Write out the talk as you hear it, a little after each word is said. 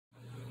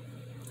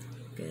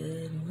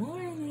Good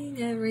morning,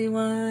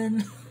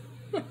 everyone.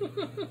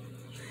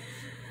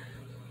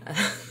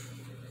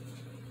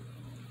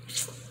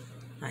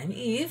 I'm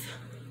Eve.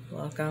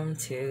 Welcome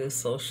to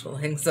Social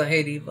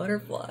Anxiety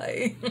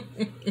Butterfly.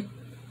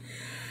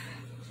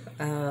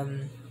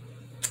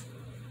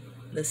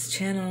 This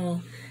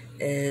channel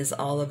is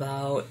all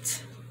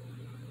about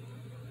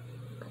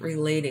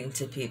relating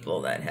to people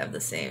that have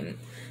the same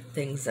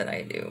things that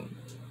I do.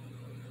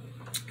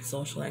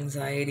 Social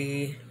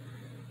anxiety,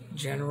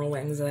 general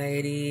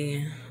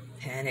anxiety,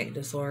 panic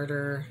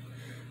disorder,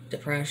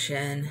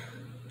 depression.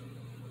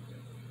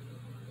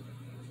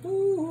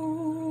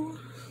 Ooh.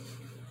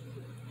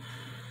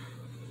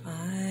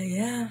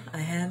 Yeah, I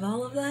have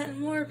all of that and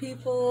more,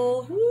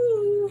 people.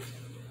 Woo.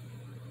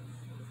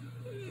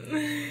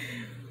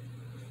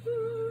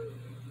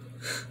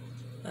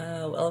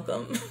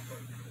 Welcome.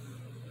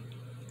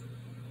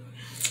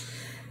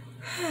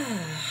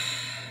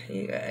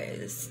 You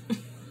guys.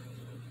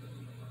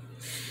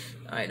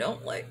 I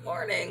don't like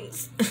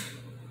mornings.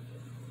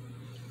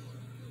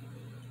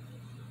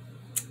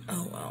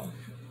 Oh well.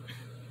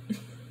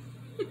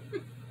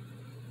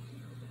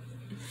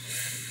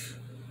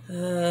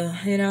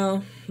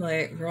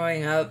 Like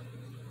growing up,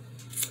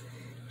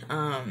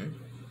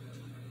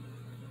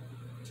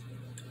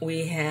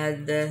 we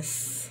had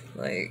this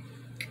like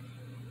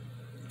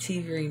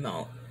TV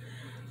remote.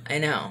 I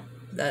know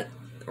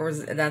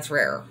that's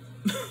rare.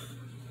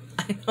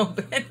 I know,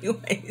 but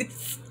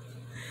anyways.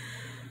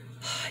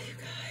 Oh, you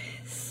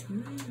guys.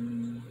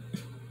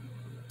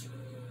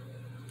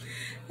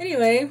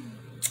 Anyway,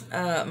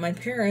 my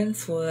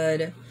parents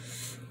would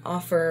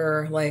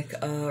offer like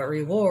a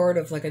reward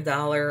of like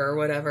 $1 or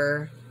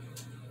whatever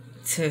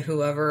to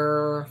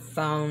whoever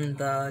found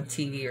the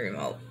TV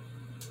remote.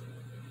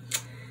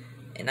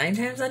 And 9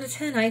 times out of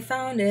 10, I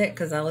found it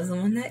because I was the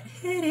one that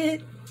hid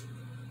it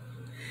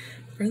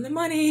for the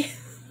money.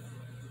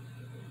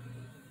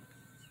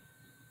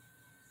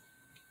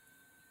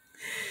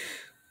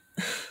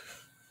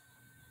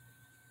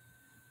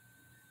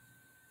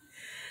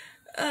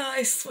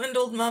 I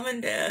swindled mom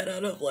and dad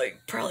out of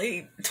like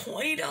probably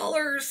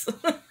 $20.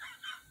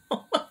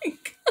 Oh my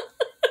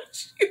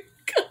gosh, you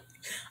guys.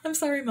 I'm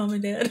sorry, mom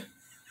and dad.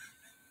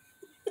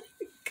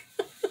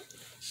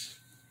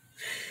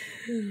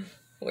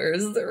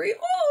 Where's the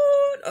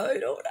remote? I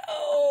don't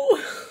know.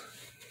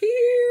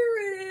 Here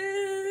it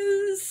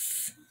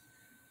is.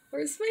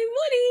 Where's my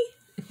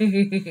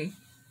money?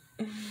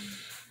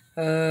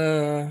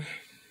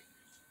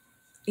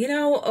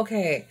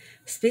 Okay,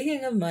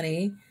 speaking of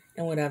money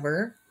and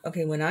whatever,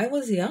 okay, when I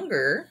was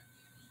younger,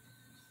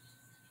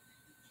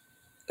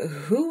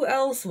 who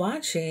else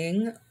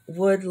watching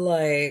would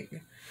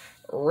like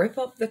rip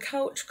up the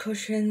couch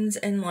cushions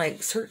and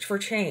like search for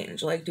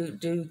change? Like,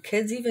 do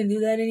kids even do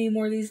that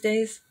anymore these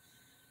days?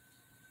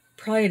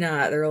 Probably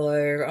not. They're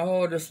like,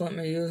 oh, just let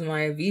me use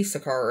my Visa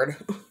card.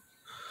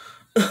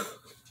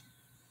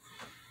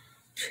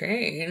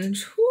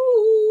 Change.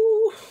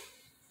 Woo.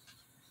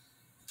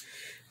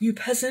 You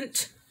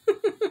peasant.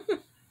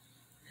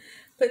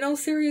 But no,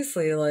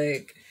 seriously,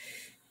 like,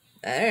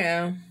 I don't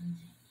know.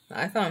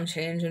 I found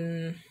change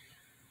in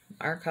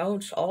our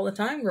couch all the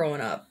time growing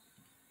up.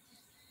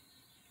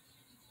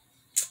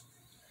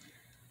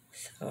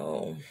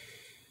 So,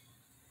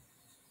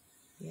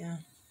 yeah.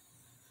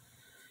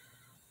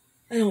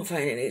 I don't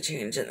find any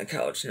change in the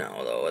couch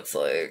now, though. It's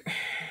like,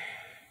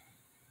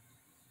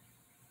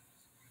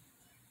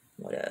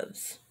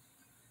 whatevs.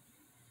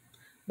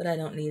 But I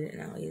don't need it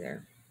now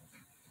either.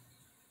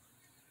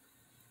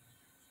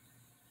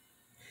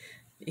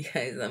 You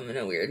guys, I'm in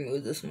a weird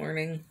mood this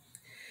morning.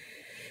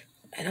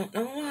 I don't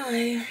know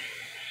why.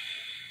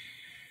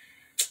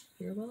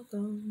 You're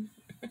welcome.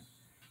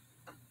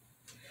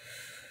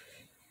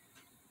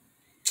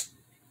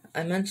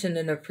 I mentioned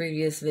in a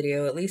previous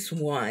video, at least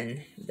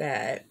one,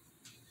 that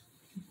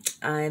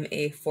I'm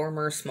a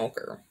former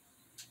smoker.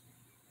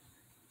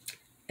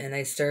 And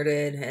I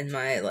started in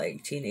my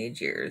like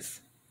teenage years.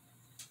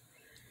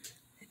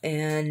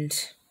 And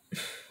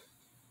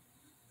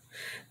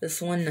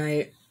this one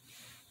night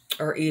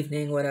or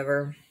evening,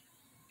 whatever,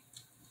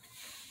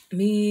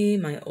 me,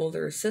 my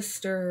older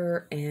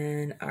sister,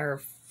 and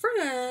our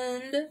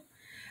friend,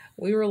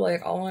 we were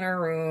like all in our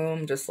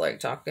room, just like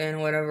talking,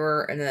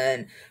 whatever. And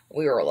then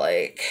we were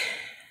like,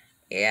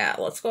 yeah,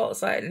 let's go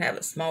outside and have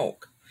a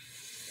smoke.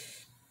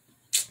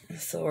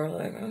 So we're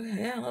like, okay,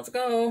 yeah, let's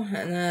go.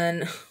 And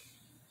then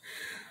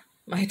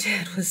my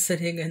dad was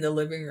sitting in the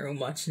living room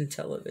watching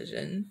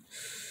television.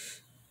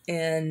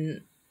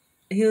 And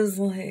he was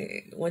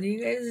like, what are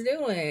you guys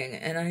doing?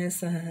 And I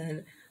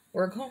said,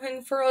 we're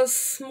going for a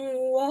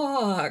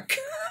walk.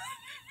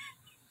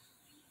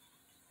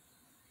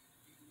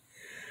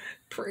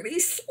 Pretty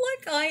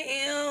slick I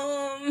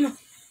am.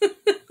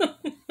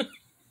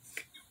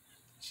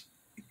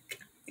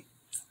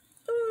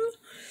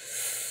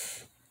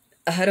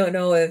 I don't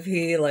know if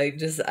he like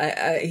just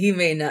he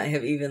may not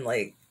have even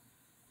like,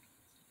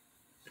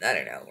 I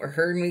don't know, or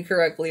heard me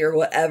correctly or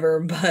whatever,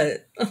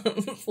 but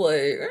it's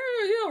like,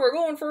 yeah, we're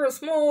going for a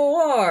small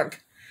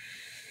walk.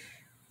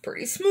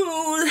 Pretty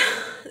smooth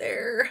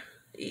there,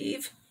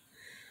 Eve.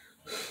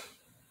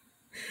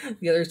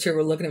 The other two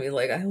were looking at me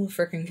like, I will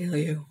freaking kill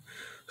you.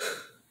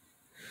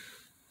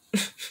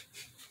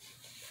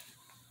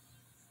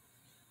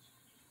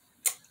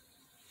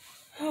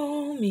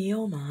 Oh me,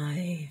 oh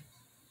my.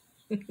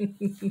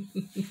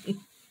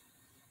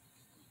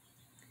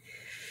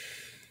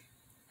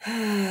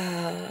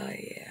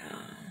 Yeah.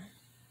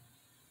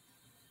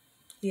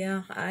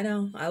 Yeah, I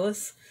know. I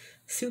was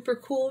super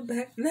cool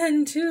back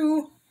then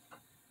too.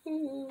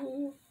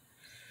 Ooh.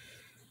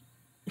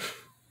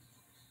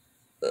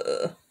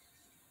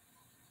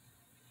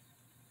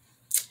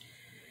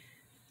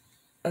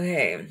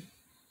 Okay.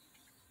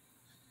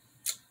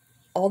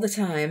 All the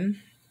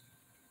time,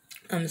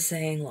 I'm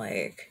saying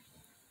like,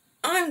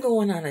 I'm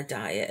going on a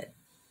diet.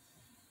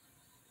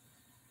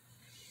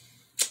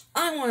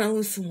 I want to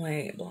lose some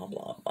weight, blah,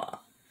 blah, blah.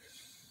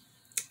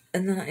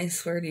 And then I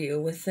swear to you,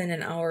 within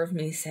an hour of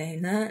me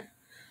saying that,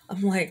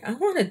 I'm like, I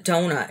want a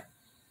donut.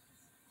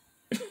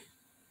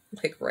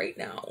 Like right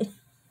now.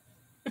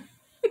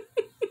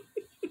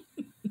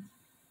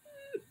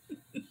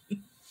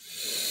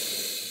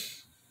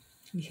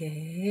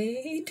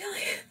 Yay,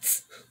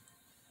 diets.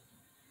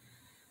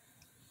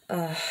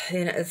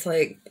 It's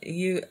like,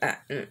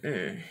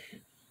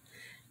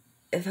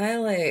 if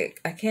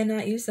I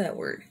cannot use that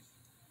word.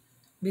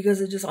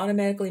 Because it just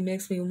automatically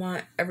makes me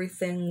want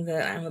everything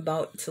that I'm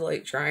about to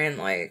like try and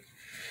like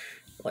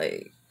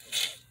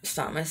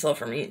stop myself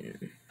from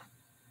eating.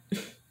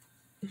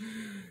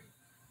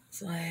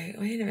 It's like,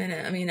 wait a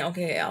minute. I mean,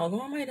 okay, I'll go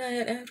on my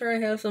diet after I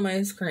have some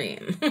ice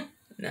cream.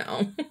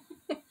 No.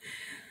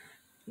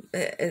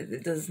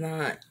 It does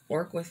not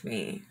work with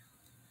me.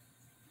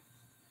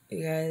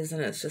 You guys,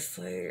 and it's just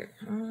like,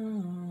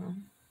 oh.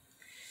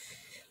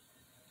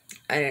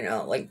 I don't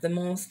know, like the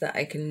most that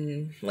I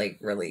can like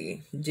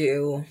really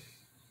do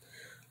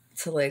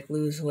to like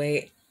lose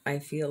weight, I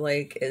feel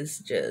like is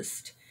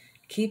just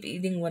keep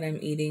eating what I'm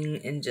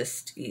eating and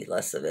just eat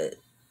less of it.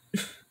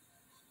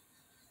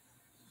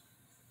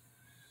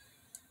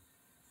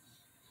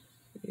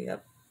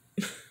 Yep.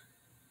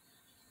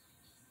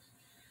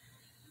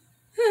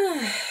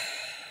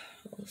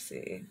 We'll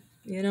see.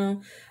 You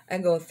know, I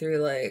go through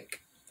like,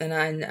 and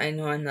I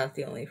know I'm not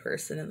the only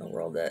person in the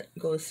world that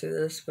goes through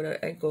this,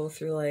 but I go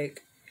through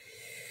like,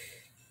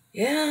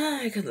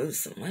 yeah, I could lose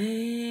some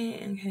weight,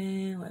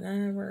 okay,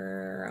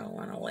 whatever. I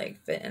want to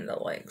like fit into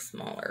like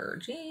smaller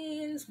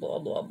jeans, blah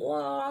blah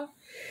blah.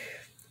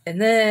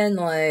 And then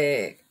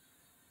like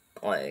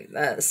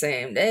that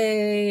same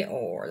day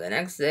or the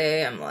next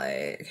day, I'm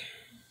like,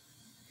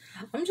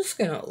 I'm just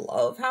gonna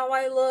love how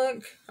I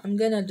look. I'm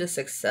gonna just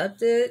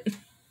accept it.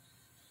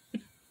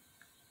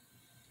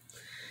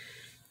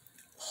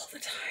 All the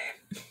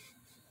time.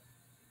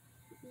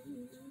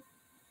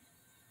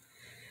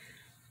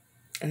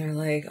 And they're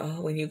like,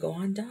 oh, when you go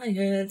on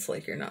diets,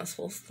 like you're not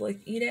supposed to like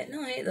eat at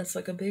night. That's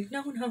like a big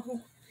no-no.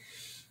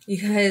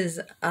 You guys,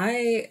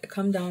 I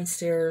come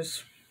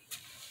downstairs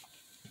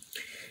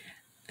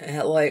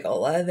at like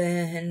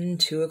 11,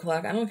 2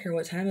 o'clock. I don't care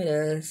what time it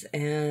is.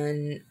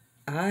 And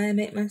I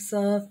make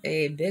myself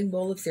a big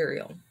bowl of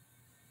cereal.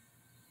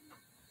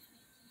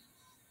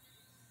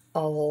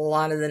 A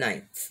lot of the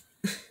nights.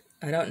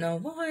 I don't know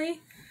why.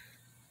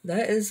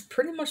 That is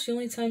pretty much the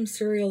only time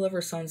cereal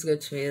ever sounds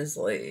good to me is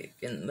like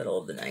in the middle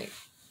of the night.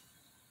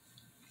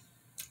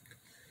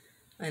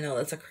 I know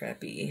that's a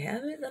crappy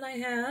habit that I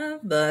have,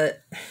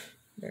 but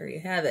there you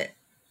have it.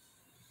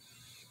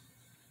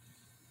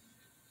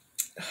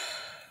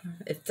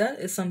 If that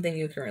is something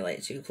you can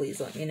relate to, please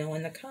let me know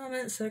in the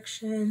comment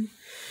section.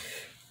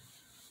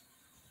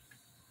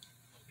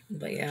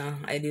 But yeah,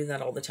 I do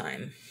that all the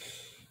time.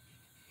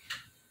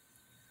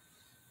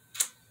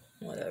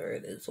 Whatever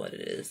it is, what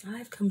it is.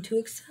 I've come to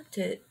accept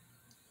it.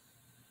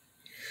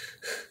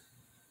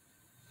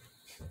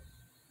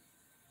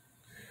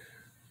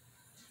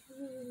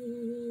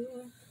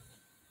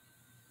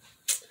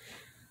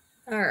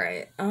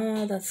 Alright,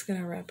 that's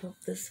gonna wrap up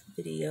this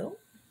video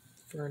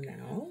for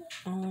now.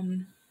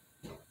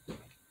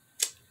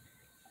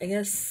 I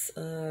guess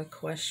a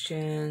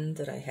question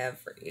that I have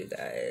for you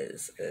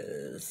guys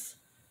is,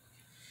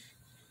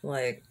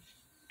 like,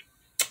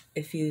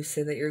 if you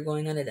say that you're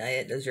going on a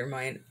diet, does your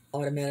mind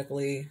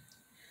automatically,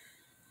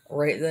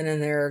 right then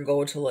and there,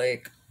 go to,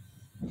 like,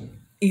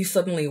 you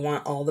suddenly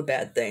want all the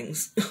bad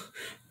things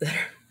that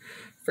are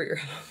for your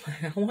health?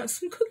 Like, I want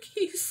some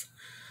cookies.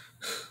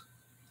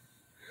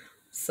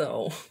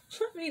 So,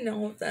 let me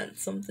know if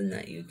that's something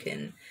that you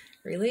can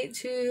relate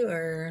to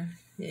or,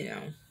 you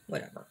know,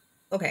 whatever.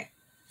 Okay.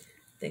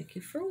 Thank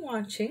you for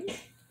watching.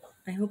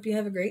 I hope you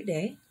have a great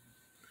day.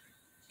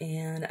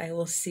 And I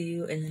will see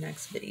you in the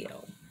next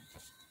video.